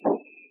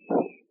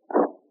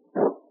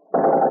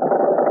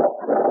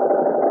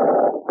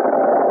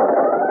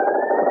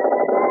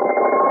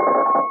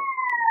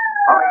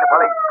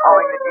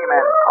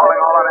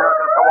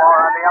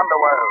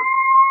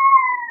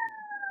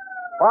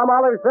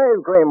Palmolive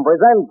Shave Cream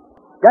presents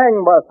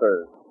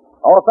Gangbusters,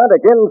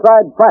 authentic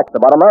inside facts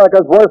about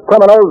America's worst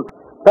criminals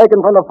taken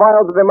from the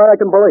files of the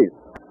American police.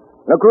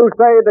 In a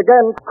crusade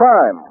against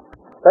crime,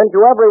 sent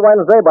you every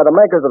Wednesday by the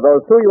makers of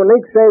those two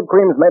unique shave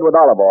creams made with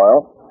olive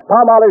oil,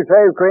 Palmolive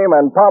Shave Cream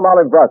and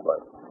Palmolive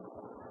Brushless.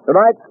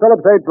 Tonight,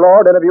 Phillips H.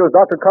 Lord interviews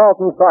Dr.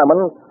 Carlton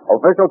Simon,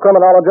 official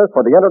criminologist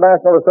for the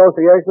International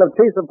Association of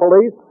Chiefs of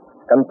Police,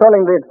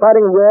 concerning the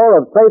exciting war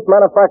of safe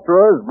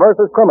manufacturers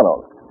versus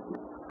criminals.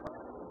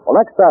 Well,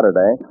 next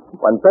Saturday,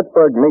 when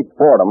Pittsburgh meets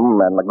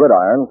Fordham and the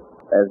Gridiron,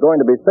 there's going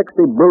to be 60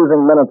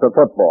 bruising minutes of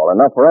football,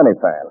 enough for any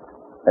fan.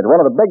 It's one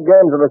of the big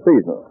games of the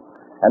season.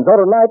 And so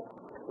tonight,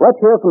 let's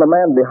hear from the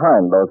man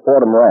behind those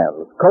Fordham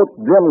Rams, Coach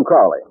Jim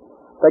Crowley.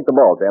 Take the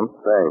ball, Jim.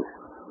 Thanks.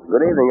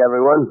 Good evening,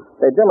 everyone.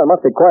 Hey, Jim, it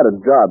must be quite a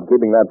job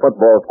keeping that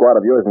football squad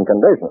of yours in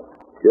condition.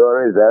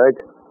 Sure is,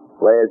 Eric.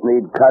 Players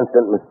need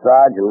constant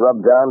massage and rub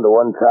down to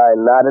untie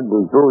knotted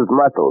and bruised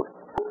muscles.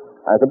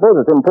 I suppose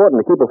it's important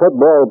to keep a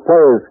football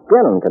player's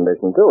skin in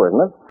condition, too,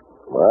 isn't it?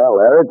 Well,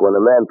 Eric, when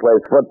a man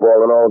plays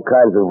football in all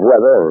kinds of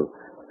weather,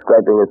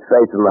 scraping his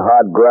face in the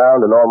hard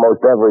ground in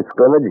almost every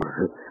scrimmage,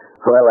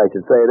 well, I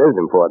should say it is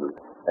important.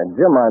 And,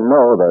 Jim, I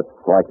know that,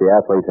 like the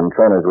athletes and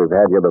trainers we've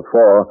had here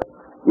before,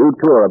 you,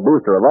 too, are a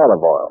booster of olive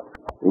oil.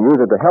 You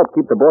use it to help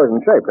keep the boys in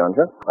shape, don't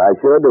you? I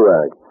sure do,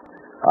 Eric.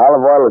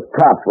 Olive oil is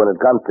tops when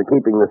it comes to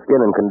keeping the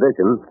skin in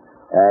condition,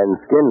 and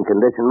skin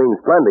condition means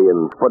plenty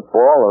in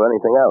football or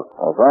anything else.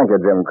 Well, thank you,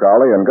 Jim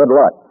Crowley, and good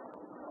luck.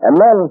 And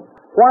then,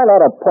 why not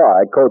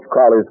apply Coach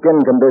Crowley's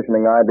skin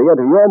conditioning idea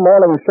to your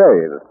morning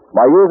shave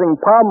by using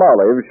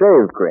Palmolive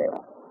Shave Cream?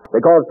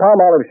 Because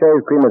Palmolive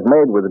Shave Cream is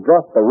made with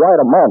just the right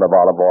amount of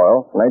olive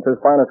oil, nature's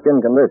finest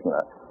skin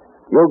conditioner.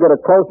 You'll get a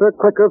closer,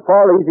 quicker,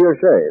 far easier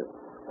shave.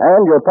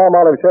 And your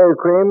Palmolive Shave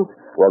Cream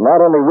will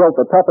not only wilt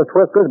the toughest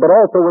whiskers, but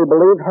also, we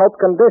believe,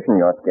 help condition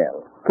your skin.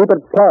 Keep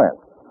it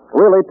pliant,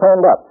 really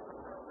toned up.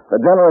 The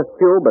generous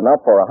tube,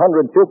 enough for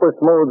 100 super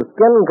smooth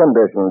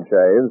skin-conditioned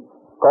shaves,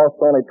 costs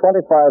only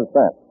 25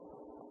 cents.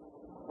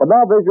 But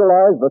now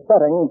visualize the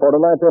setting for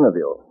tonight's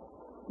interview.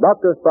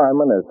 Dr.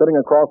 Simon is sitting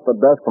across the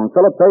desk from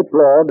Phillips H.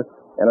 Lord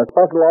in a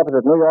special office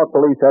at New York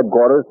Police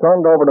Headquarters,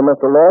 turned over to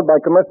Mr. Lord by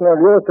Commissioner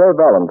Lewis J.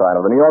 Valentine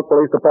of the New York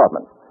Police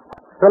Department.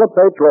 Phillips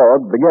H.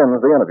 Lord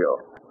begins the interview.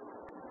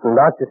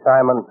 Dr.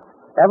 Simon,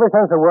 ever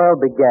since the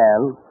world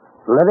began,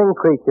 living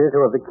creatures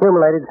who have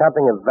accumulated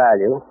something of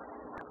value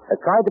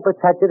have tried to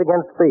protect it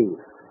against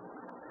thieves.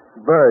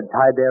 Birds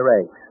hide their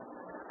eggs.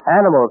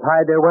 Animals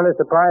hide their winter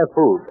supply of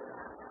food.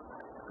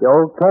 The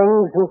old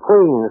kings and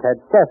queens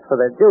had chests for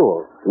their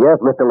jewels. Yes,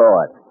 Mr.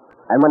 Lord.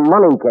 And when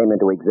money came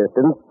into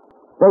existence,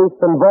 safes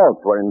and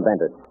vaults were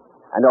invented.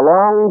 And a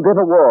long,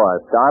 bitter war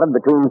started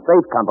between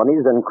safe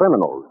companies and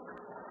criminals.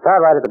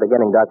 Start right at the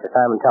beginning, Dr.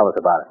 Simon. Tell us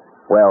about it.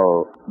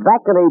 Well,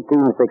 back in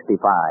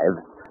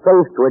 1865,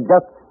 safes were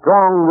just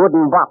strong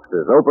wooden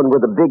boxes opened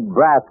with a big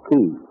brass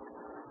key.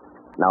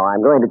 Now,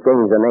 I'm going to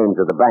change the names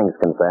of the banks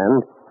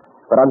concerned,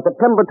 but on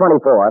September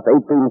 24th,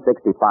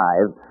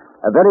 1865,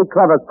 a very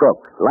clever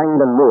crook,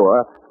 Langdon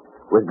Moore,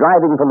 was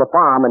driving from a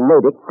farm in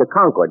Natick to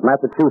Concord,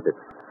 Massachusetts.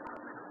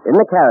 In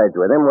the carriage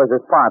with him was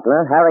his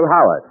partner, Harry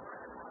Howard.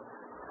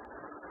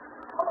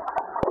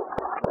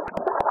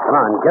 Come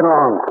on, get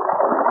along.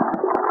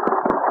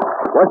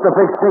 What's the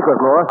big secret,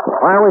 Moore?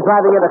 Why are we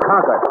driving into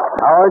Concord?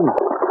 Howard,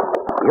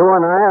 you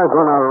and I are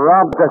going to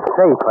rob the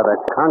safe for the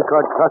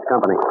Concord Trust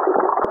Company.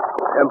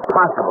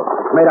 Impossible.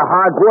 It's made of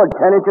hard wood,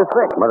 10 inches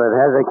thick. But it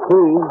has a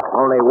key.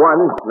 Only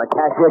one. And the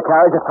cashier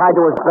carries it tied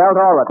to his belt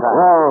all the time.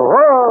 Whoa!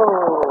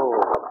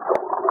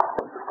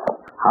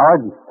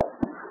 Howard,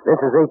 this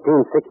is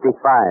 1865,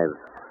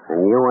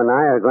 and you and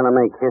I are going to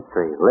make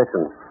history.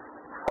 Listen,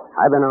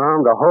 I've been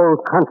around the whole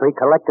country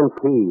collecting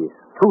keys.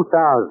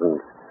 2,000.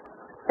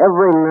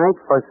 Every night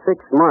for 6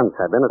 months,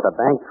 I've been at the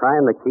bank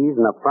trying the keys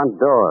in the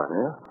front door.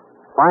 Yeah?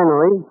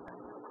 Finally,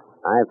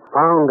 I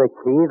found a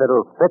key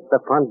that'll fit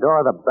the front door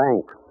of the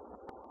bank.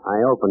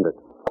 I opened it.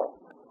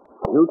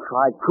 You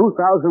tried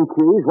 2,000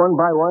 keys one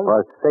by one?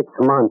 For 6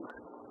 months.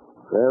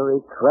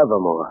 Very clever,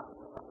 Moore.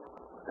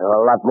 There's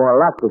a lot more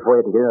luck before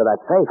you can get into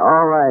that safe.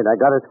 All right, I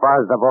got as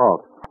far as the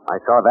vault. I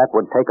saw that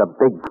would take a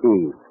big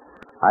key.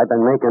 I've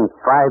been making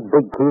 5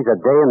 big keys a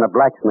day in the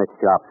blacksmith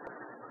shop.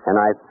 And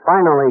I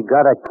finally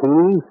got a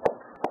key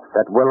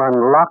that will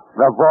unlock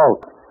the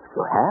vault.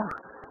 You have?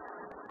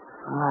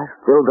 I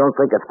still don't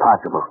think it's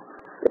possible.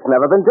 It's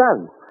never been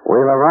done.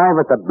 We'll arrive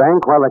at the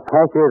bank while the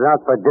cashier's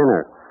out for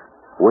dinner.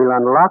 We'll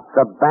unlock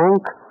the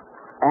bank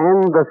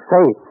and the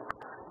safe.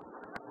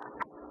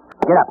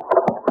 Get up.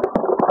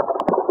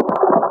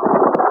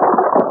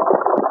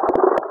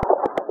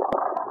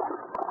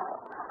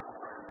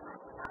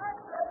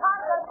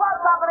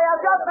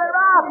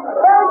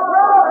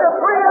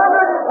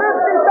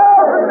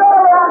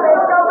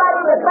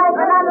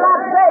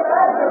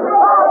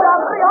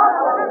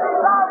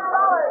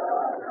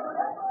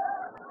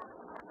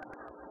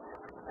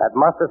 That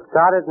must have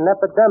started an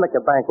epidemic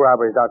of bank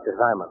robberies, Dr.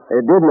 Simon.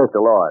 It did, Mr.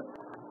 Lord.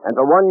 And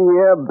for 1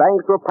 year,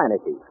 banks were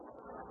panicky.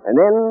 And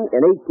then,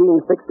 in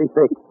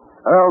 1866,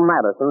 Earl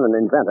Madison, an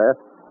inventor,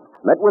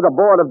 met with a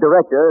board of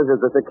directors as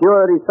the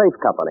Security Safe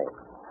Company.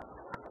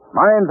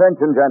 My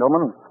invention,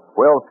 gentlemen,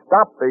 will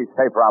stop these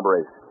safe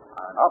robberies.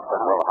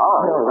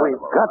 We've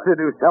got to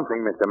do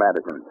something, Mr.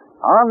 Madison.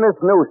 On this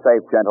new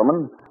safe,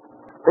 gentlemen,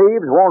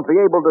 thieves won't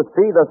be able to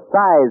see the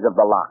size of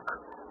the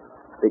lock,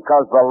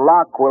 because the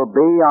lock will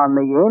be on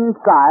the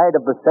inside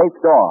of the safe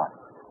door.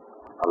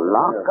 A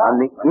lock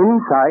on the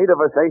inside of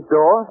a safe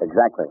door?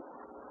 Exactly.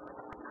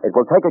 It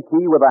will take a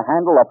key with a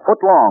handle a foot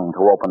long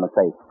to open the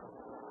safe.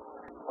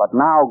 But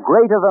now,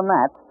 greater than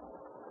that,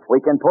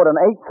 we can put an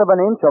eighth of an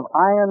inch of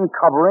iron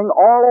covering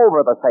all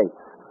over the safe.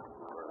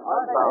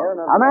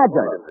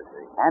 Imagine it.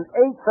 An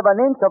eighth of an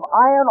inch of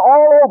iron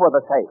all over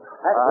the safe.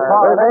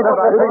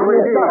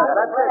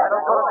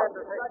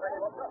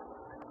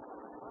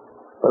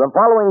 For the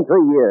following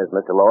 3 years,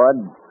 Mr. Lord,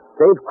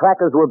 safe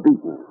crackers were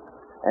beaten.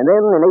 And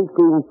then in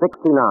 1869,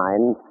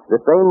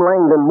 the same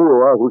Langdon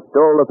Moore who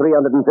stole the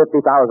 $350,000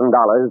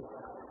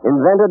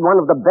 invented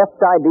one of the best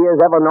ideas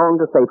ever known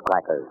to safe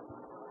crackers.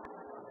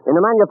 In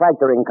a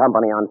manufacturing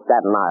company on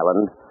Staten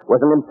Island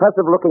was an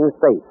impressive-looking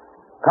safe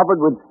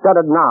covered with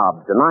studded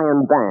knobs and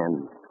iron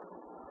bands.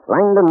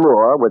 Langdon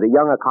Moore, with a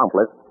young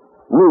accomplice,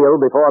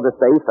 kneeled before the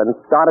safe and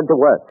started to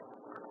work.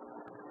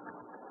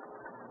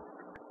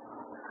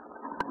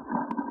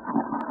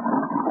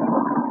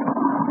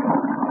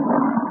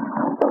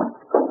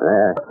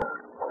 There.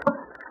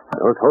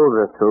 Those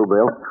holes are through,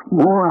 Bill.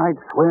 Moore, I'd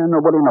swear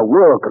nobody in the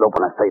world could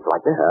open a safe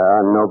like this.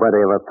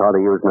 Nobody ever thought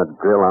of using a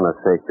drill on a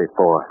safe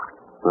before.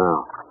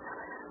 Now,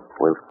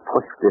 we'll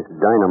push this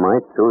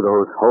dynamite through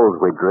those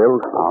holes we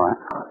drilled. All right.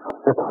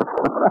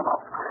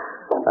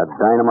 The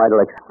dynamite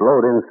will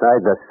explode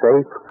inside the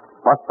safe,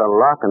 bust the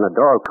lock, and the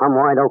door will come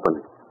wide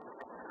open.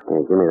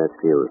 Here, give me that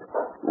fuse.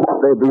 Won't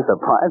they be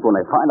surprised when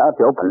they find out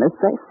you open this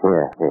safe?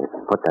 Here.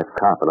 Put that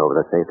carpet over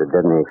the safe to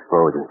deaden the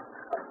explosion.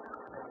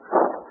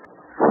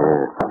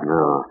 Yeah,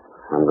 now,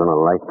 I'm going to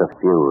light the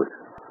fuse.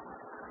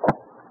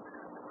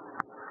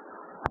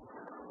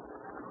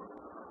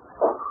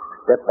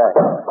 Step back.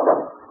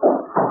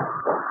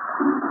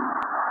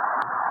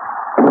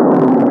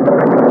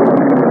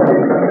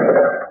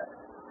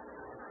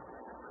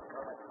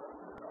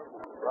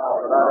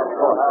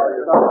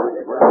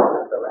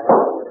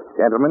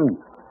 Gentlemen,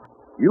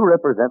 you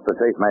represent the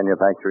safe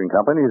manufacturing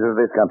companies of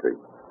this country.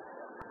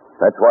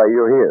 That's why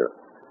you're here.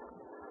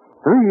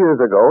 3 years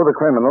ago, the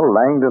criminal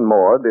Langdon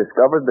Moore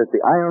discovered that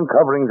the iron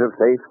coverings of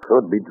safes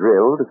could be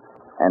drilled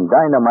and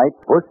dynamite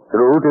pushed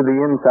through to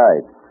the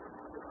inside.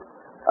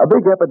 A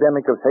big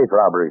epidemic of safe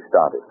robbery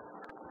started.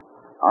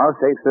 Our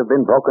safes have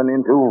been broken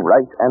into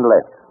right and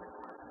left.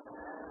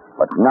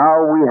 But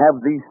now we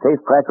have these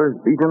safe crackers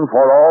beaten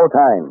for all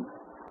time.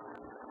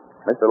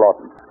 Mr.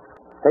 Lawson,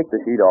 take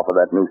the sheet off of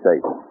that new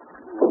safe.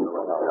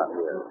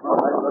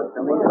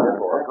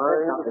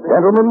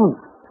 Gentlemen,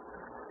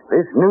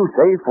 this new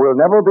safe will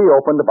never be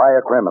opened by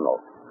a criminal.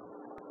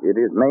 It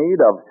is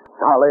made of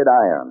solid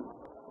iron.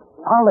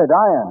 Solid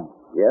iron?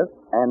 Yes,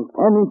 and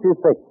 10 inches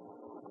thick.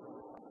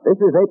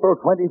 This is April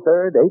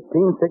 23rd,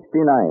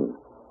 1869.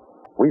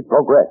 We've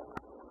progressed.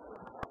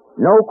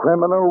 No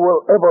criminal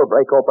will ever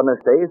break open a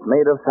safe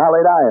made of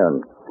solid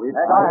iron.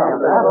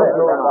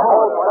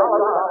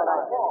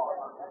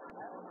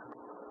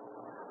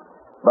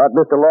 But,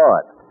 Mr.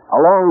 Lord,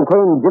 along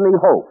came Jimmy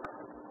Hope,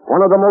 one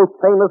of the most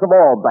famous of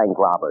all bank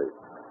robbers.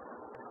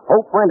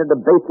 Hope rented a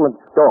basement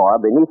store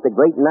beneath the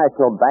great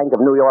National Bank of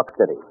New York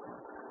City.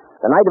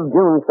 The night of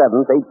June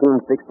 7th,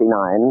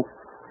 1869,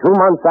 2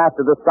 months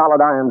after the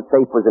solid iron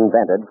safe was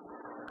invented,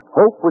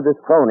 Hope with his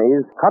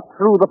cronies cut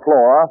through the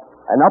floor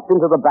and up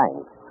into the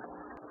bank.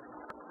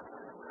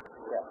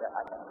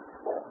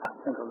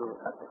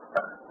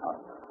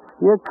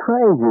 You're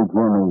crazy,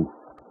 Jimmy.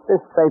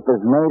 This safe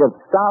is made of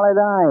solid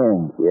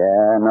iron.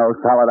 Yeah, no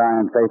solid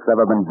iron safe's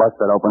ever been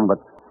busted open, but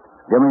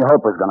Jimmy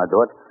Hope is going to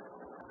do it.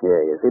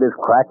 Yeah, you see this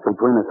crack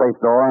between the safe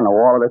door and the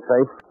wall of the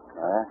safe?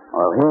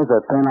 Well, here's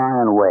a thin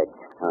iron wedge.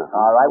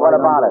 All right, what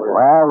about it?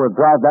 Well, we'll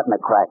drive that in the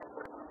crack.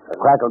 The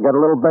crack will get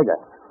a little bigger.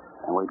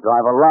 And we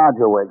drive a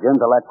larger wedge in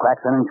till that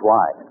crack's an inch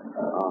wide.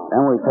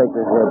 Then we take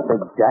this here big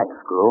jack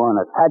screw and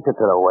attach it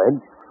to the wedge,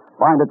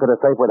 bind it to the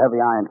safe with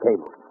heavy iron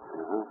cables.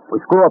 We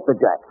screw up the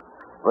jack.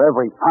 For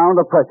every pound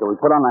of pressure we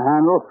put on the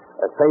handle,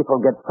 the safe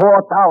will get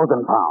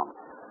 4,000 pounds.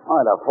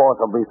 Why, the force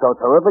will be so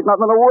terrific,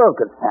 nothing in the world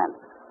could stand it.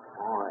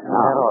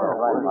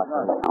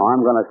 Now,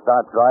 I'm going to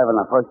start driving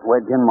the first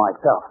wedge in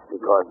myself,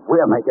 because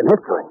we're making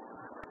history.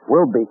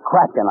 We'll be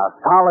cracking a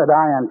solid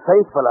iron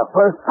safe for the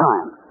first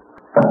time.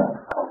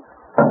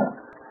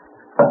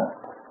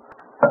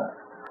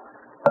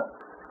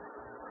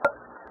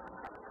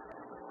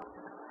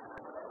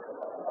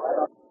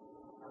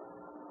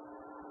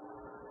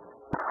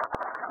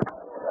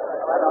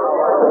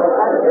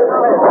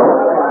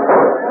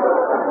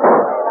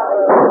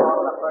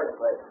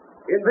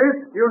 In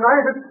this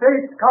United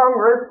States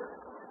Congress,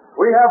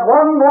 we have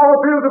one more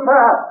bill to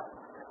pass.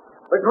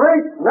 The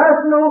great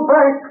National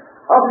Bank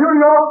of New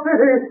York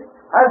City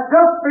has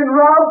just been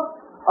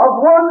robbed of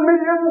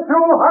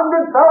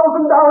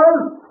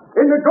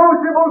 $1,200,000 in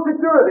negotiable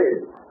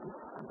securities.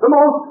 the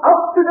most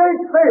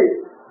up-to-date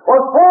safe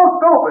was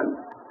forced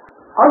open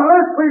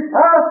unless we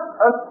pass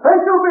a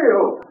special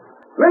bill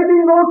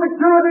making those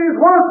securities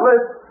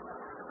worthless.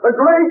 The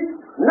great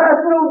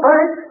national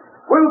bank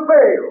will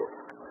fail.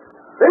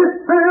 This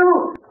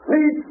bill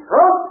needs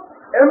prompt,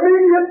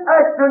 immediate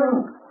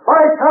action by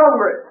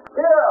Congress.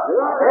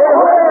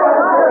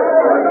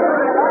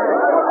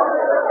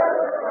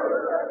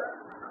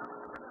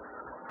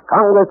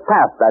 Congress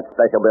passed that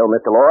special bill,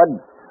 Mr. Lord,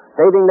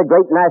 saving the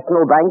great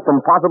national bank from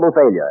possible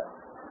failure.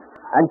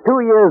 And 2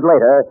 years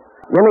later,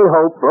 Jimmy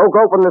Hope broke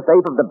open the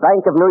safe of the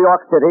Bank of New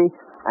York City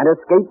and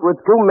escaped with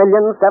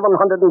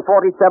 $2,747,000.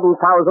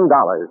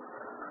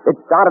 It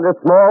started a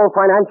small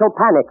financial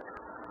panic.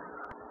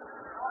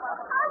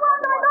 I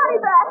want my money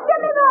back.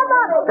 Give me my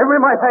money. Give me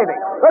my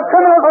savings. The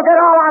criminals will get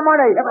all our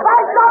money.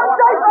 Banks aren't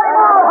safe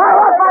anymore. I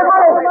want my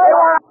money.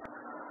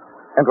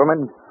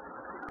 Gentlemen,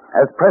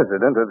 as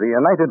president of the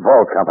United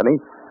Vault Company,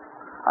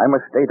 I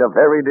must state a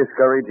very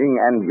discouraging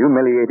and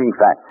humiliating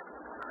fact.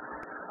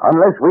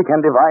 Unless we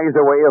can devise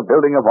a way of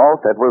building a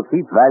vault that will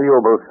keep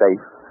valuables safe,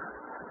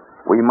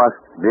 we must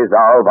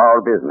dissolve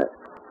our business.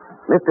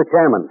 Mr.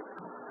 Chairman,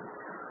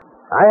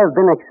 I have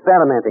been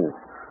experimenting.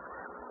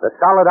 The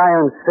solid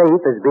iron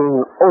safe is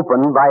being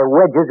opened by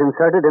wedges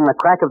inserted in the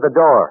crack of the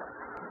door.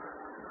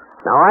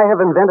 Now, I have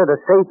invented a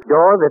safe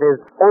door that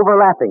is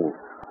overlapping,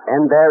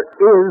 and there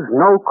is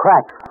no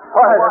crack.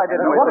 Why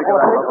didn't we think of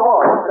that?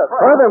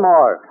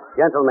 Furthermore,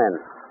 gentlemen,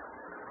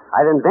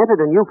 I've invented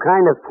a new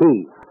kind of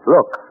key.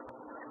 Look.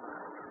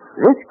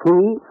 This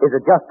key is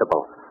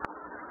adjustable.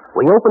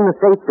 We open the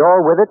safe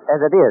door with it as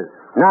it is.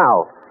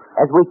 Now,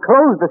 as we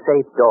close the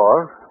safe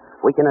door,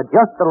 we can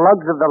adjust the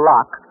lugs of the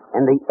lock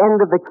and the end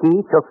of the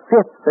key to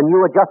fit the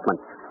new adjustment.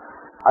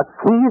 A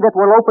key that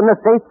will open the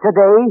safe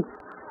today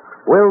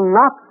will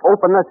not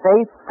open the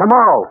safe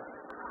tomorrow.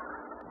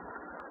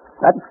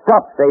 That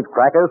stopped safe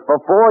crackers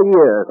for 4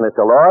 years,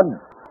 Mr. Lord.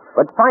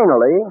 But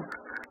finally...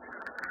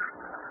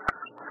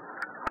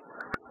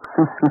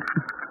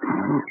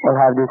 We'll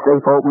have this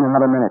safe open in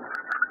another minute.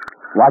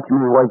 Watch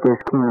me work this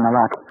key in the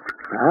lock.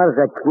 How does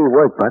that key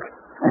work, Buck?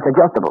 It's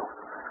adjustable.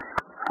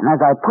 And as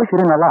I push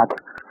it in the lock,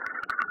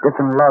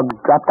 different lugs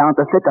drop down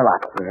to fit the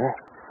lock. Yeah?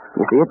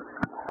 You see it?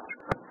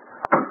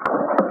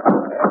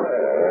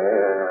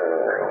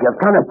 You've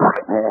done it, Buck.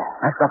 Yeah.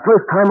 That's the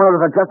first time one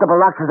of those adjustable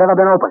locks has ever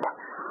been opened.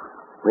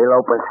 We'll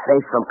open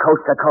safes from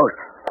coast to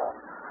coast.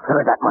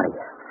 Where's that money?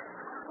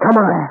 Come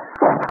on.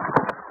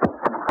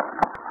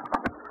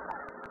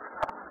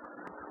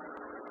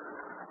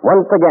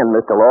 Once again,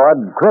 Mr.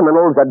 Lord,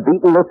 criminals had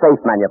beaten the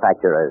safe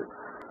manufacturers.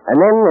 And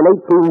then, in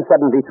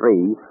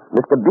 1873,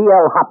 Mr.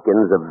 B.L.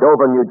 Hopkins of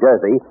Dover, New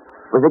Jersey,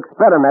 was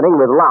experimenting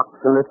with locks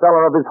in the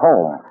cellar of his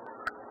home.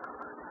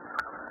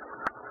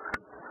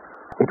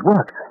 It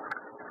works.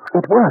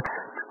 It works.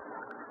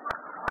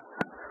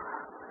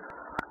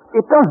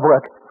 It does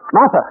work.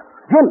 Martha,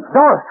 Jim,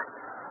 Doris.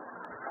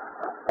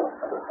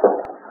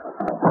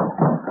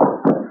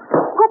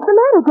 What's the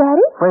matter,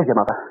 Daddy? Where's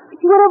your mother?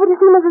 She went over to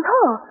see Mrs.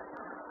 Hall.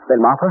 Then,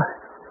 Martha,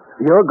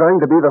 you're going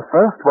to be the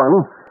first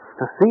one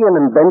to see an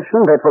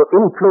invention that will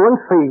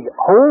influence the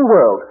whole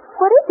world.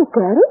 What is it,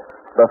 Daddy?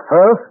 The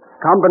first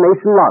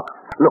combination lock.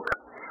 Look.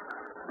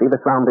 See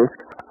this round disc?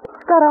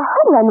 It's got a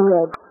hole on the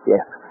edge.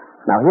 Yes.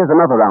 Now, here's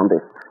another round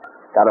disc.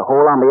 Got a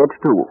hole on the edge,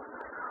 too.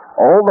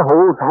 All the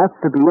holes have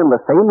to be in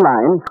the same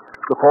line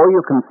before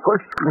you can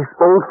push this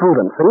bolt through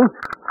them, see?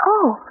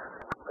 Oh,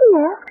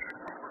 yes.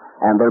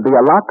 And there'll be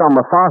a lock on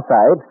the far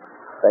side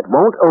that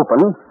won't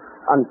open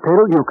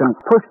until you can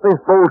push this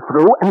bolt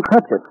through and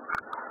touch it.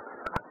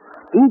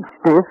 Each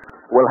disc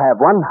will have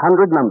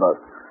 100 numbers,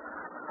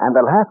 and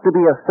there'll have to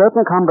be a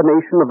certain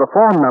combination of the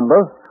form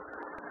numbers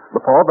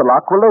before the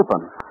lock will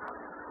open.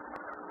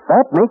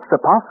 That makes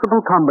a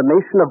possible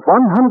combination of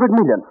 100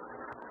 million.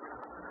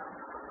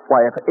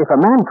 Why, if a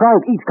man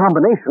tried each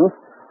combination,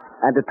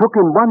 and it took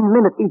him 1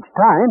 minute each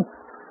time,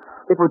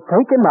 it would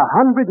take him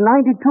 192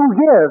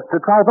 years to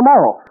try them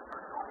all.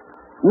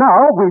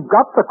 Now we've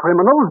got the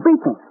criminals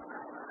beaten.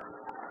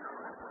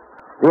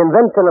 The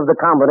invention of the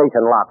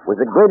combination lock was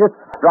the greatest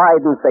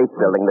stride in safe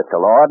building, Mr.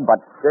 Lord,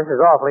 but... This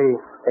is awfully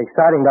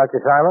exciting,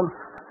 Dr. Simon.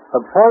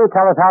 But before you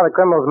tell us how the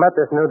criminals met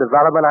this new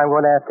development, I'm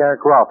going to ask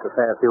Eric Rolfe to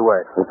say a few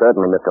words.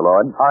 Certainly, Mr.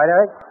 Lord. All right,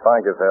 Eric?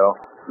 Thank you, Phil.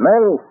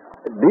 Men,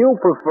 do you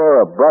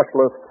prefer a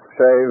brushless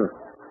shave?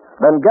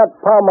 Then get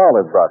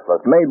Palmolive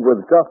brushless, made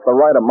with just the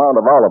right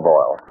amount of olive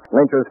oil,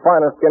 nature's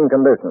finest skin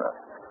conditioner.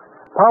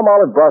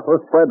 Palmolive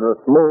brushless spreads a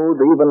smooth,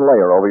 even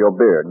layer over your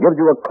beard, gives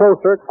you a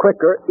closer,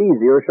 quicker,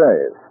 easier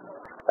shave.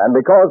 And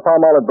because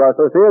Palmolive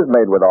brushless is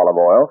made with olive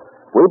oil,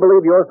 we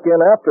believe your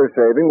skin after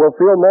shaving will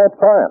feel more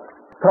pliant,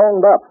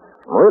 toned up,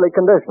 and really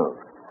conditioned.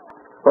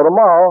 So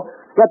tomorrow,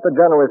 get the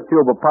generous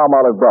tube of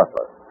Palmolive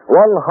brushless.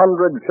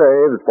 100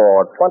 shaves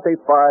for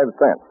 25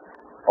 cents.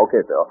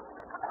 Okay, Phil.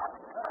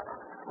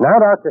 Now,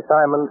 Dr.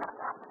 Simon,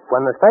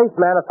 when the safe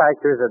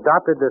manufacturers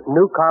adopted this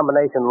new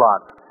combination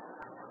lock,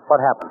 what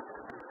happened?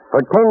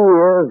 For 10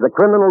 years, the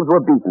criminals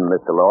were beaten,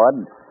 Mr.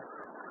 Lord.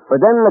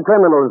 But then the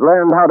criminals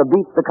learned how to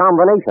beat the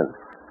combination.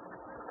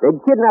 They'd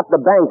kidnapped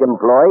the bank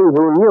employee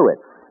who knew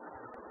it.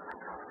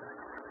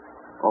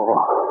 Oh,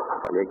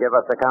 will you give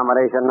us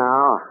accommodation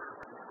now?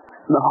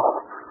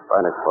 No.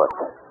 Burn his foot.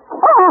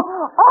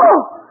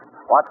 Oh!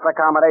 What's the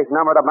accommodation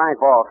number of the bank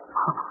vault?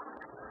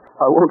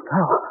 I won't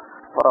tell.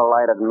 Put a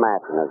lighted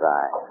match in his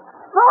eye.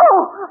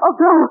 No! I'll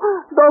tell.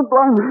 Don't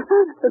blind me.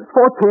 It's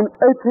 14,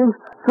 18,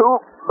 2,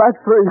 back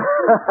 3.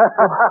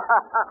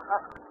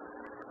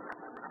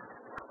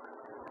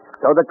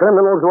 So the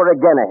criminals were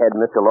again ahead,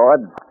 Mr.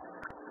 Lord.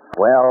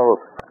 Well,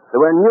 there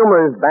were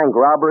numerous bank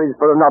robberies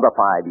for another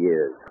 5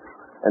 years.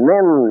 And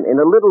then, in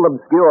a little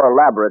obscure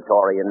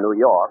laboratory in New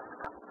York...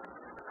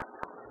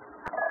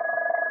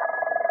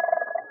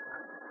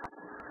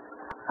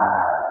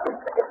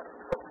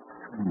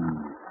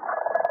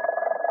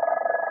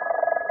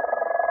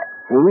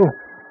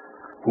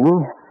 See?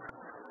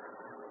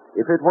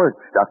 If it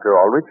works, Dr.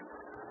 Aldrich,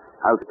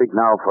 I'll speak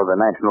now for the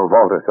National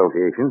Vault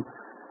Association.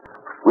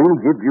 We'll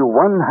give you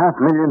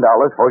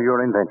 $500,000 for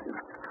your invention.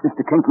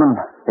 Mr. Kinkman,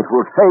 it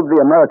will save the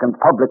American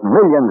public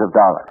millions of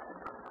dollars.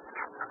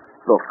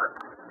 Look,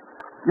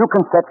 you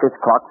can set this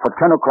clock for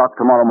 10 o'clock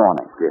tomorrow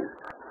morning. Yes.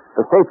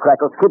 The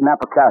safecrackers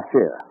kidnap a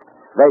cashier.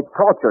 They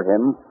torture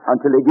him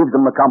until he gives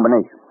them the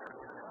combination.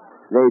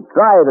 They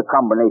try the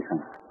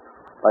combination,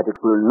 but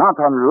it will not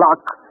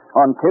unlock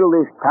until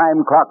this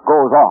time clock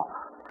goes off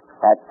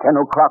at 10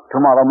 o'clock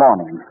tomorrow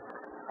morning.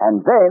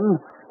 And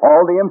then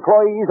all the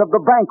employees of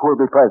the bank will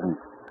be present.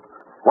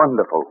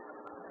 Wonderful.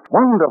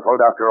 Wonderful,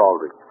 Dr.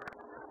 Aldrich.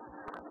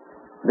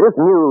 This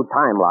new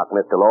time lock,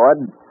 Mr.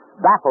 Lord,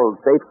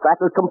 baffled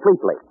safecrackers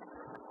completely.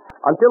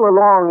 Until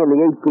along in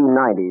the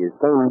 1890s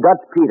came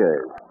Dutch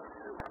Peters.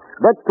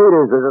 Dutch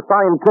Peters was a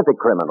scientific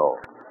criminal.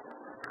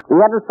 He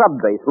had a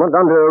sub-basement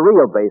under a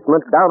real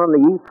basement down on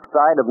the east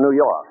side of New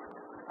York.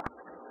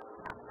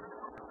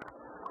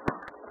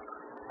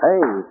 Hey,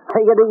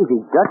 take it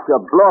easy, Dutch.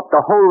 You'll blow up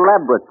the whole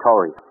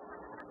laboratory.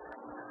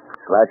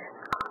 Slush,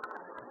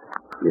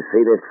 you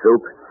see this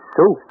soup?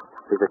 Soup?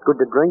 Is it good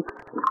to drink?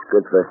 It's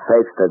good for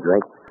safes to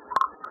drink.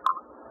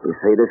 You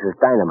see, this is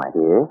dynamite.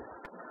 Yeah?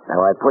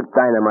 Now, I put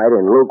dynamite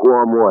in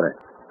lukewarm water,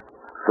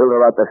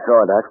 filter out the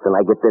sawdust, and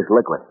I get this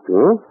liquid.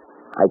 Yeah?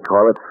 I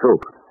call it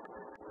soup.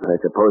 And I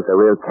suppose the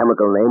real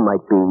chemical name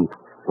might be,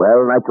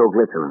 well,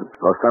 nitroglycerin,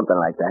 or something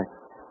like that.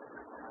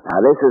 Now,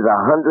 this is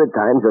 100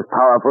 times as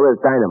powerful as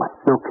dynamite.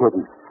 No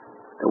kidding.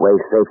 The way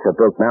safes are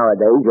built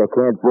nowadays, you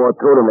can't bore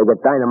through them to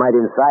get dynamite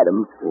inside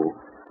them. Yeah.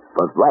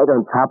 But right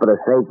on top of the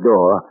safe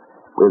door,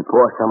 we'll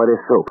pour some of this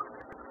soup.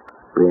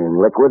 Being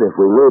liquid, if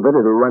we leave it,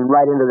 it'll run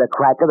right into the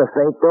crack of the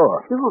safe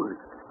door. Sure.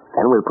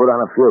 Then we'll put on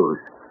a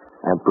fuse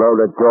and blow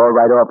the door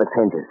right off its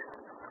hinges.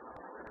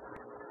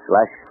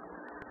 Slush,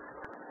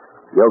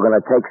 you're going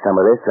to take some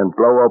of this and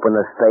blow open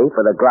the safe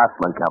of the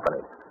Grossman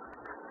Company.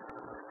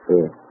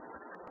 Here.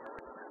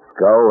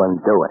 Go and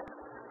do it.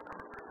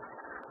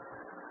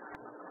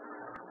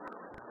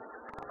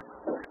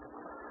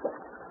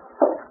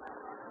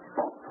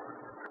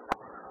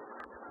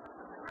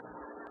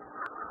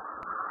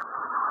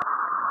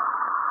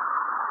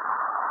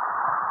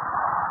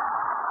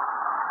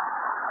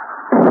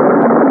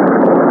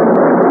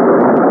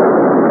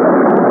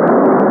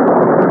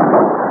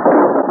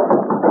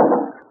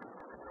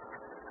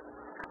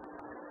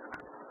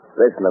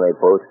 Listen to me,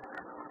 Booth.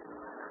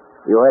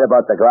 You heard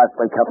about the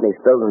Grossman Company's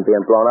building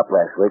being blown up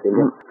last week, didn't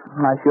you?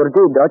 I sure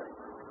did, Dutch.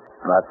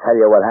 Well, I'll tell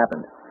you what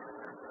happened.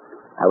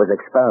 I was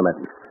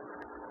experimenting.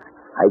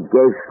 I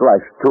gave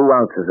Slush 2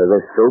 ounces of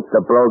this soup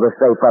to blow the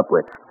safe up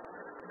with.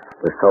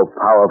 It was so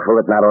powerful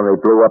it not only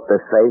blew up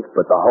the safe,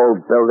 but the whole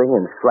building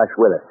and Slush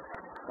with it.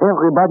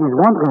 Everybody's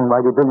wondering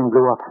why the building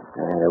blew up.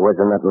 There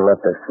wasn't nothing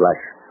left of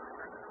Slush.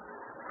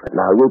 But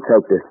now you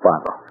take this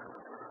bottle.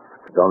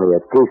 There's only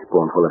a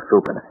teaspoonful of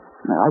soup in it.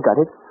 I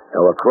got it.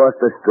 Go across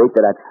the street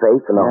to that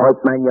safe in the Hoyt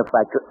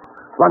manufacturer.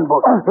 Run,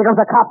 Booth. Here comes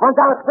the cop. Run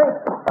down the street.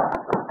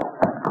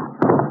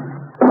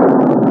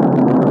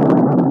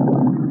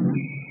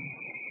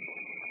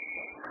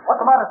 What's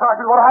the matter,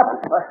 Sergeant? What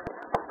happened?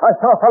 I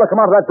saw a fellow come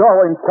out of that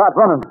doorway and start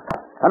running.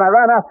 And I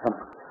ran after him.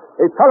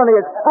 He fell and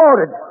he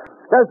exploded.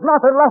 There's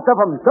nothing left of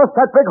him. Just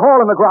that big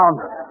hole in the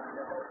ground.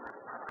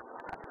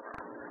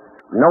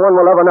 No one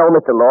will ever know,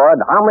 Mr.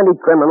 Lord, how many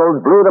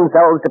criminals blew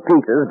themselves to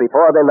pieces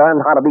before they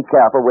learned how to be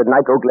careful with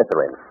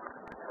nitroglycerin.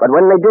 But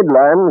when they did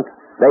learn,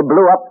 they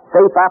blew up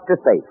safe after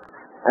safe.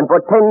 And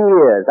for 10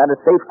 years at a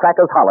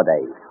safecracker's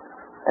holiday.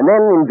 And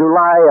then in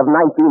July of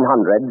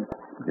 1900...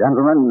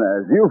 Gentlemen,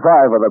 as you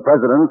 5 are the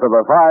presidents of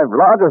the 5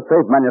 largest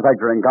safe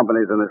manufacturing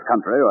companies in this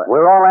country.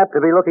 We're all apt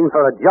to be looking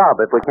for a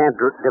job if we can't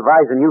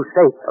devise a new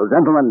safe. Well,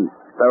 gentlemen,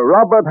 Sir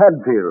Robert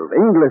Hadfield,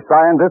 English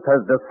scientist,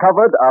 has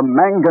discovered a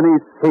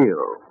manganese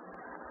steel.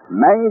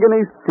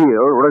 Manganese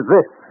steel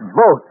resists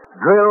both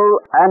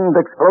drill and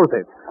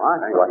explosives.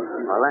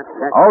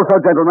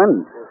 Also,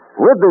 gentlemen,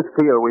 with this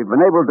steel, we've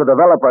been able to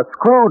develop a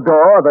screw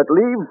door that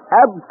leaves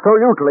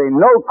absolutely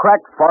no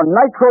cracks for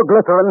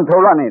nitroglycerin to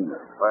run in.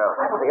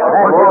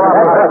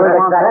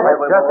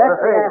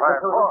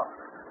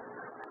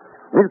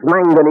 This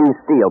manganese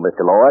steel,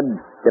 Mr. Lord,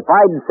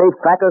 defied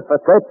safecrackers for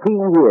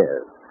 13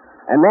 years.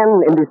 And then,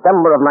 in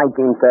December of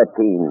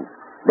 1913,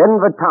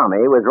 Denver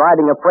Tommy was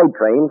riding a freight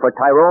train for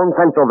Tyrone,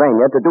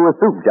 Pennsylvania to do a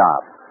soup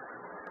job.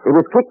 He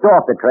was kicked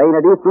off the train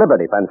at East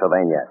Liberty,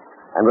 Pennsylvania,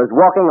 and was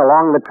walking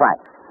along the track.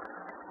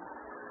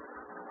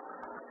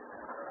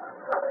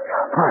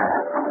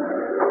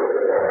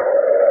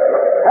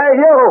 Hey,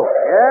 you!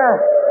 Yeah?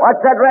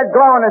 What's that red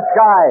glow in the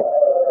sky?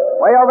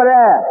 Way over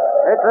there.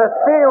 It's a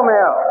steel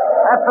mill.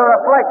 That's the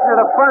reflection of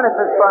the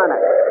furnaces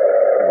burning.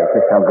 I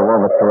think I'll go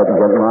over to it and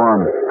get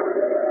warm.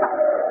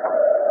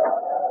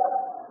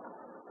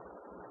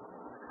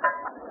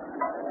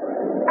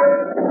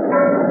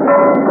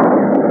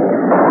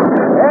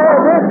 Hey,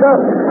 Victor!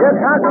 You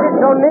can't sit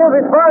so near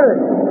this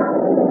furnace.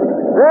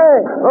 Hey,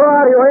 who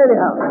are you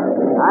anyhow?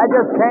 I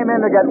just came in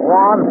to get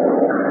warm.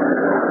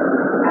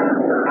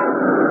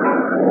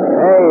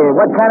 Hey,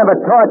 what kind of a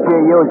torch are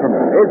you using?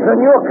 It's a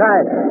new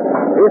kind.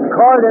 It's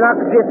called an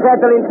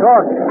oxyacetylene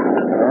torch.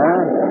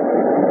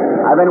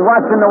 I've been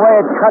watching the way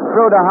it cut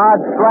through the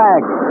hard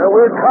slag.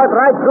 We'll cut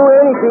right through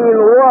anything in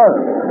the world.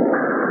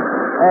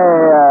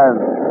 Hey,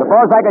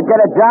 suppose I could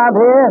get a job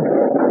here?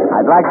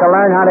 I'd like to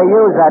learn how to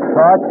use that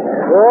torch.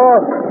 Oh,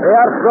 they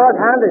are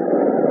short-handed.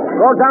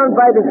 Go down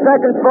by the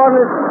second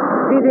furnace,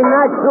 see the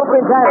night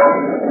superintendent.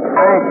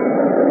 Thanks.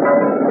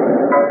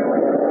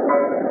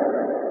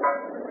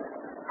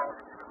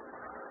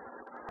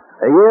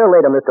 A year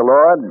later, Mr.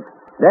 Lord,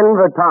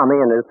 Denver Tommy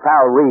and his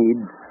pal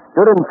Reed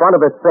stood in front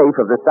of a safe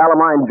of the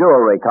Salamine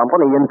Jewelry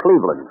Company in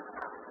Cleveland.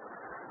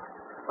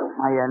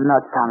 Are you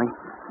nuts, Tommy?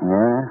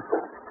 Yeah?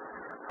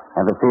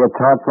 Ever see a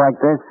torch like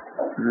this?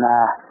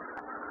 Nah.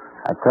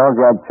 I told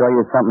you I'd show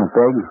you something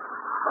big.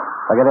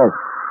 Look at this.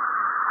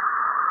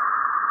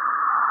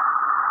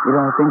 You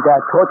don't think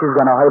that torch is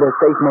going to hide a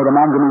safe made of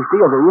manganese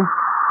steel, do you?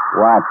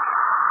 Watch.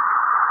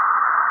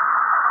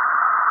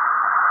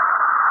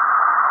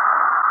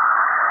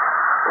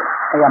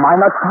 Hey, am I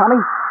nuts, Tommy?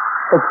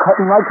 It's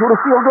cutting right through the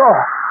steel door.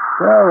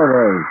 Sure it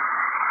is.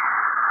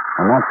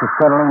 And that's the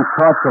acetylene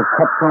torch that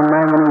cut through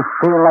manganese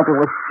steel like it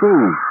was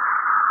cheese.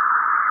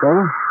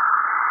 See?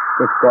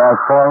 This door'll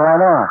fall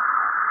right off.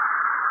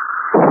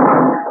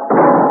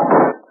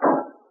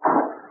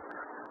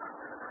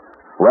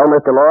 Well,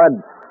 Mr. Lord,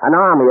 an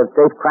army of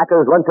safe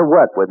crackers went to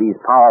work with these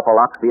powerful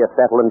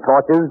oxyacetylene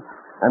torches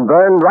and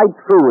burned right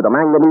through the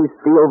manganese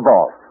steel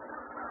vault.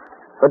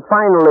 But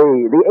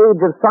finally, the age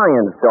of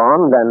science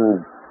dawned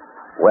and,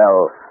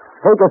 well,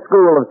 take a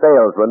school of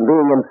salesmen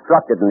being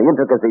instructed in the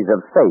intricacies of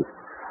safes.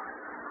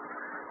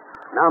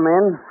 Now,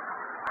 men,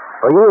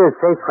 for years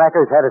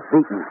safecrackers had us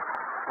beaten,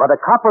 but a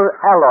copper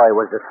alloy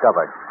was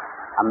discovered,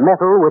 a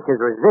metal which has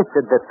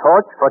resisted the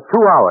torch for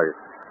 2 hours.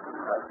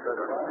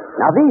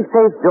 Now, these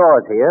safe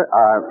doors here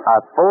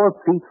are 4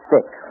 feet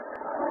thick,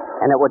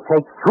 and it would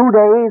take 2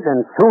 days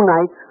and 2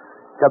 nights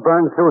to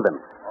burn through them.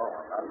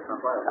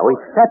 Now, we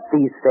set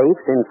these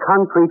safes in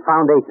concrete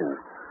foundations,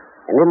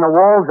 and in the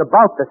walls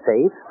about the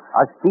safe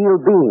are steel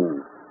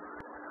beams.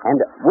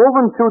 And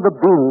woven through the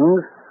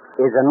beams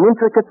is an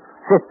intricate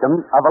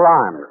system of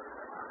alarms.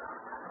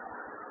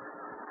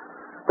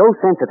 So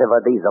sensitive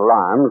are these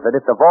alarms that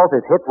if the vault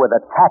is hit with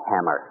a tack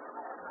hammer,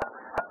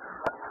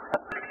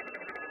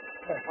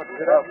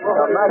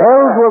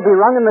 bells will be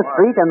rung in the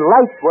street and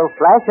lights will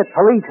flash at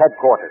police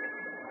headquarters.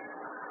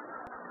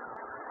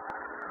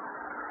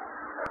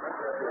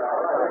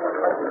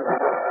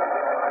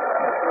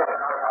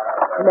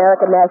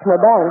 American National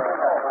Bank.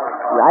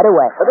 Right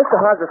away. Mr.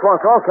 Hodges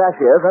wants all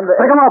cashiers and...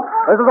 Pick 'em up.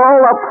 This is a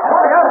hold-up.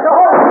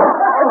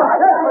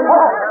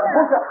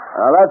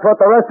 That's what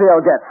the rest of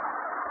you'll get.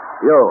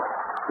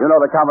 You know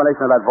the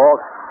combination of that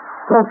vault?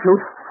 Don't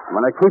shoot. I'm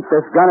going to keep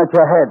this gun at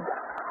your head.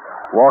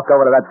 Walk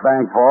over to that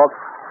bank vault,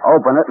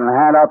 open it, and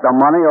hand out the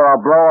money, or I'll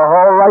blow a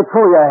hole right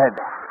through your head.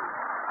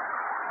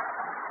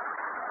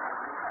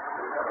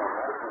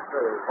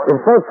 If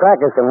safe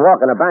crackers can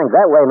walk in a bank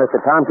that way, Mr.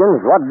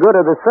 Tompkins, what good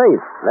are the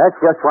safes? That's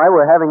just why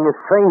we're having this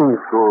training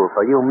school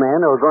for you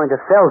men who are going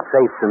to sell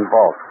safes and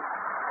vaults.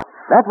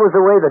 That was the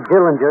way the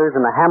Dillingers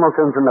and the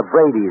Hamiltons and the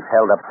Bradys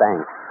held up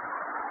banks.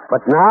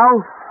 But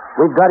now,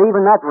 we've got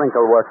even that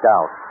wrinkle worked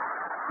out.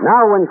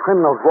 Now when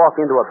criminals walk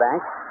into a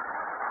bank...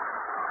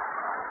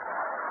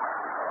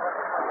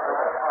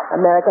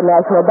 American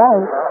National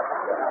Bank.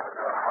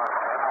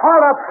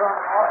 Hold up!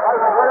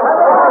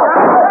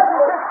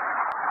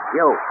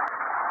 You,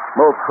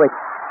 move quick.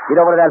 Get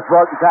over to that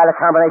vault and try the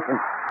combination.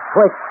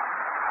 Quick.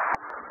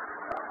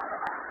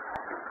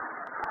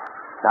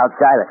 Now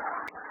dial it.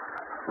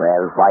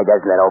 Well, why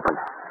doesn't it open?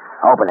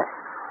 Open it.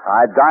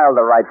 I dialed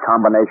the right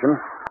combination,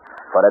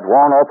 but it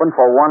won't open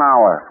for 1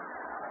 hour.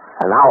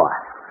 An hour?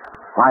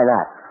 Why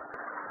that?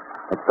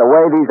 It's the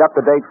way these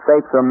up-to-date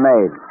safes are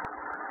made.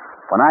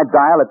 When I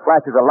dial, it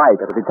flashes a light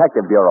at the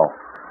detective bureau,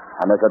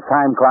 and there's a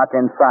time clock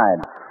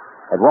inside.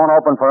 It won't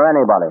open for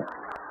anybody.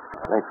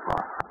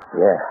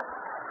 Yeah.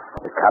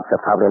 The cops are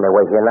probably on their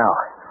way here now.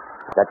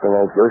 That thing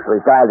ain't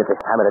usually dialed at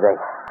this time of the day.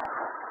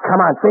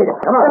 Come on, beat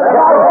it. Come on.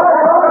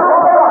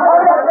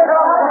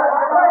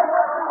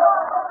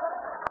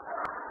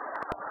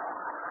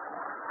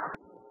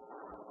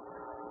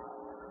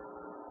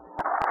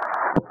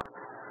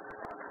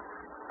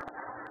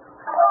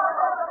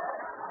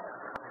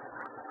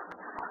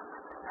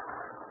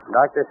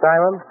 Dr.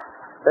 Simon,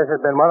 this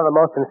has been one of the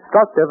most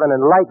instructive and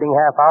enlightening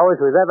half hours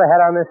we've ever had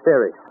on this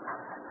series.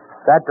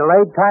 That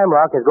delayed time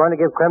lock is going to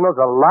give criminals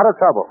a lot of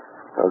trouble.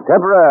 Well,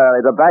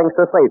 temporarily, the banks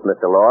are safe,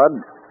 Mr.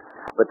 Lord.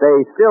 But they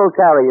still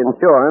carry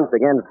insurance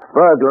against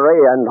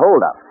burglary and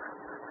holdup.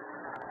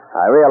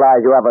 I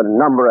realize you have a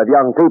number of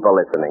young people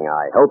listening.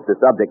 I hope the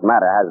subject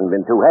matter hasn't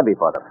been too heavy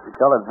for them. You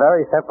tell it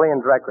very simply and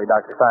directly,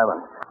 Dr.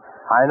 Simon.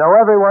 I know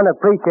everyone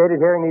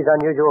appreciated hearing these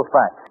unusual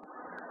facts.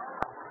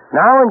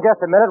 Now, in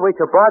just a minute, we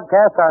shall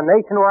broadcast our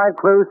nationwide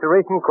clues to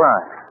recent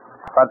crime.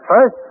 But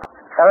first,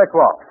 Eric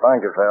Wolf.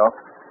 Thank you, Phil.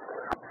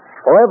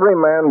 For every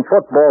man,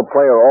 football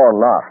player or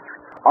not,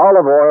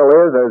 olive oil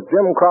is, as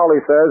Jim Crowley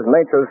says,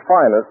 nature's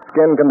finest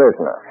skin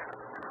conditioner.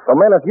 So,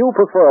 men, if you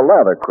prefer a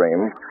lather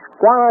cream,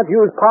 why not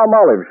use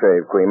Palmolive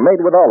shave cream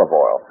made with olive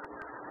oil?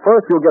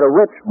 First, you'll get a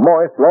rich,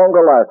 moist,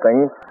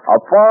 longer-lasting, a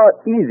far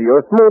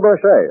easier, smoother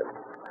shave.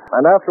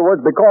 And afterwards,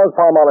 because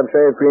Palmolive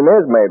shave cream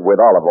is made with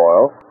olive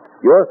oil,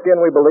 your skin,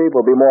 we believe,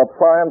 will be more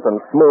pliant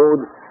and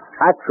smooth,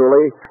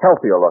 actually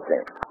healthier looking.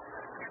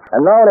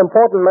 And now an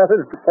important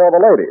message for the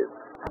ladies.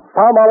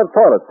 Palmolive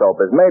toilet soap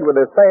is made with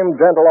this same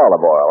gentle olive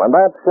oil, and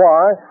that's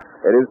why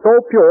it is so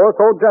pure,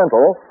 so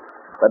gentle,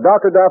 that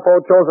Dr.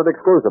 Dafoe chose it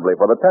exclusively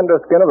for the tender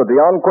skin of the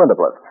beyond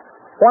quintuplets.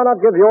 Why not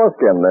give your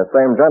skin this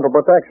same gentle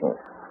protection?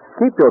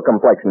 Keep your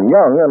complexion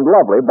young and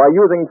lovely by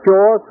using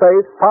pure,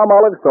 safe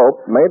Palmolive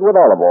soap made with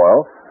olive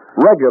oil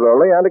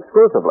regularly and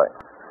exclusively.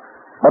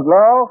 But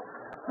now,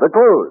 the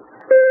clues.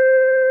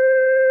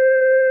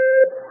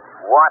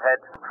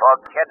 Wanted for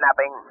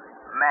kidnapping.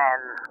 Man,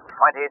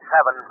 27,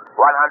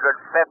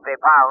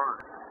 150 pounds,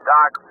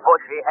 dark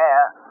bushy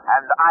hair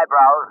and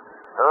eyebrows,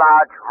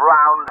 large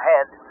round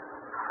head,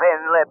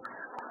 thin lips,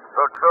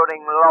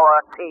 protruding lower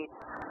teeth,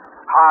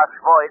 harsh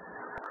voice,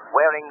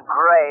 wearing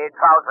gray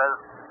trousers,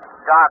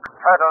 dark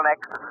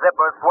turtleneck,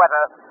 zipper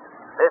sweater.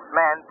 This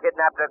man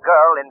kidnapped a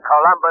girl in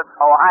Columbus,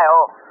 Ohio.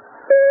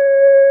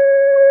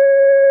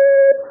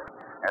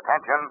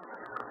 Attention,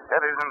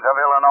 citizens of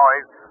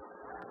Illinois.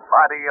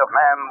 Body of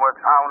man was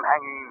found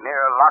hanging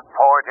near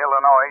Lockport,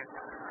 Illinois.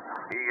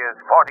 He is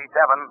 47,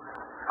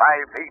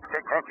 5 feet 6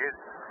 inches,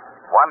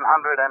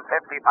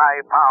 155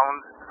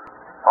 pounds,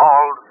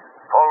 bald,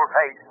 full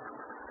face,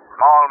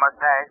 small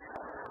mustache,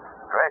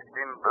 dressed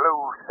in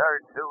blue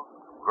serge suit,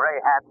 gray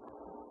hat.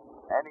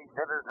 Any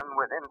citizen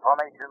with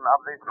information of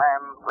this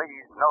man,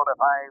 please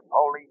notify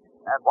police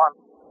at once.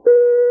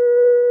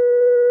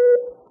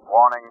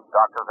 Warning,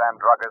 doctors and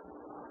druggists.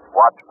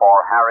 Watch for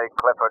Harry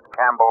Clifford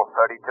Campbell,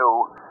 32,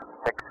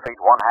 6 feet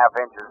 1/2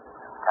 inches,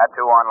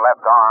 tattoo on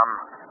left arm,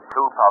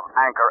 tooth of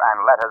anchor and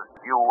letters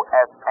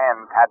USN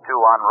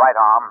tattoo on right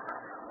arm,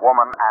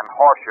 woman and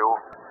horseshoe.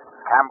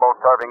 Campbell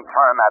serving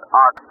term at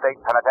Ark State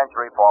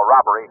Penitentiary for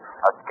robbery,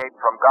 escaped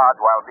from guards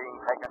while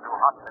being taken to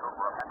hospital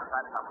for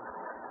appendicitis.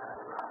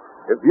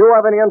 If you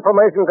have any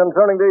information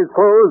concerning these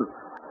clues,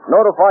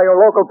 notify your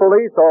local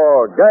police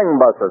or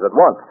gangbusters at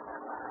once.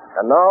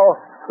 And now,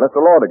 Mr.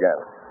 Lord again.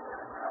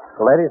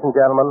 Ladies and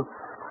gentlemen,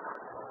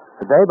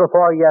 the day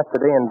before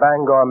yesterday in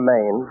Bangor,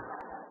 Maine,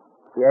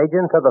 the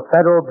agents of the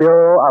Federal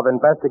Bureau of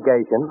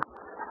Investigation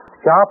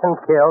shot and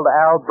killed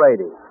Al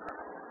Brady,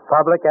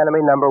 public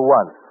enemy number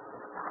 1.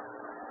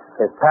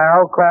 His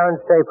pal, Clarence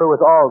Schaefer,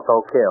 was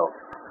also killed.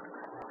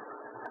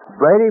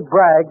 Brady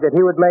bragged that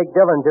he would make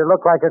Dillinger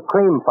look like a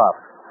cream puff,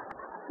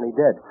 and he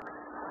did.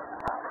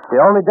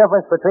 The only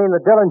difference between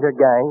the Dillinger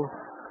gang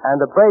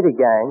and the Brady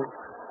gang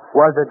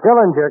was that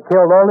Dillinger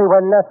killed only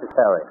when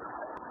necessary,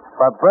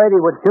 but Brady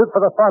would shoot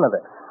for the fun of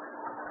it,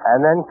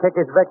 and then kick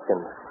his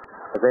victims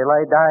as they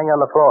lay dying on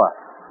the floor.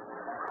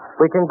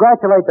 We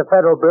congratulate the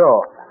Federal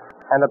Bureau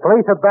and the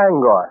police of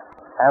Bangor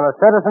and the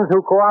citizens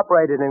who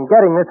cooperated in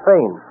getting this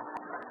fiend.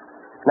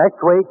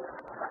 Next week,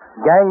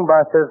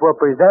 gangbusters will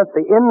present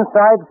the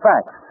inside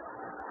facts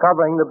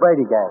covering the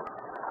Brady gang.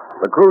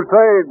 The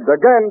crusade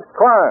against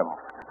crime.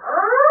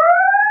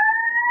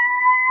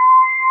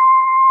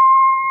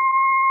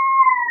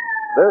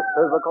 This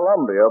is the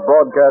Columbia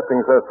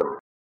Broadcasting System.